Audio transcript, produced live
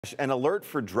An alert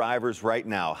for drivers right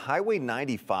now. Highway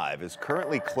 95 is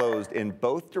currently closed in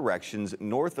both directions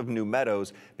north of New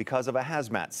Meadows because of a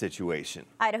hazmat situation.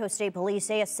 Idaho State Police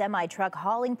say a semi-truck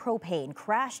hauling propane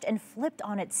crashed and flipped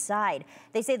on its side.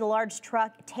 They say the large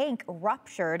truck tank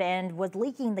ruptured and was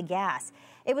leaking the gas.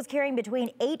 It was carrying between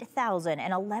 8,000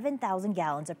 and 11,000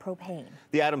 gallons of propane.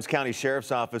 The Adams County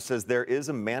Sheriff's Office says there is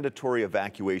a mandatory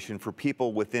evacuation for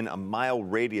people within a mile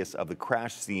radius of the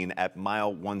crash scene at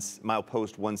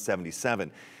milepost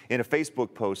 177. In a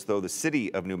Facebook post, though, the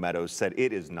city of New Meadows said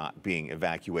it is not being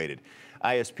evacuated.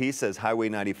 ISP says Highway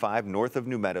 95 north of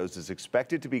New Meadows is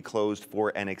expected to be closed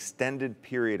for an extended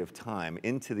period of time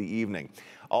into the evening.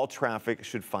 All traffic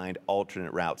should find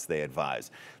alternate routes, they advise.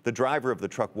 The driver of the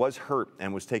truck was hurt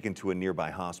and was taken to a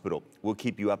nearby hospital. We'll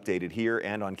keep you updated here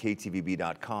and on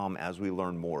KTVB.com as we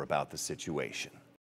learn more about the situation.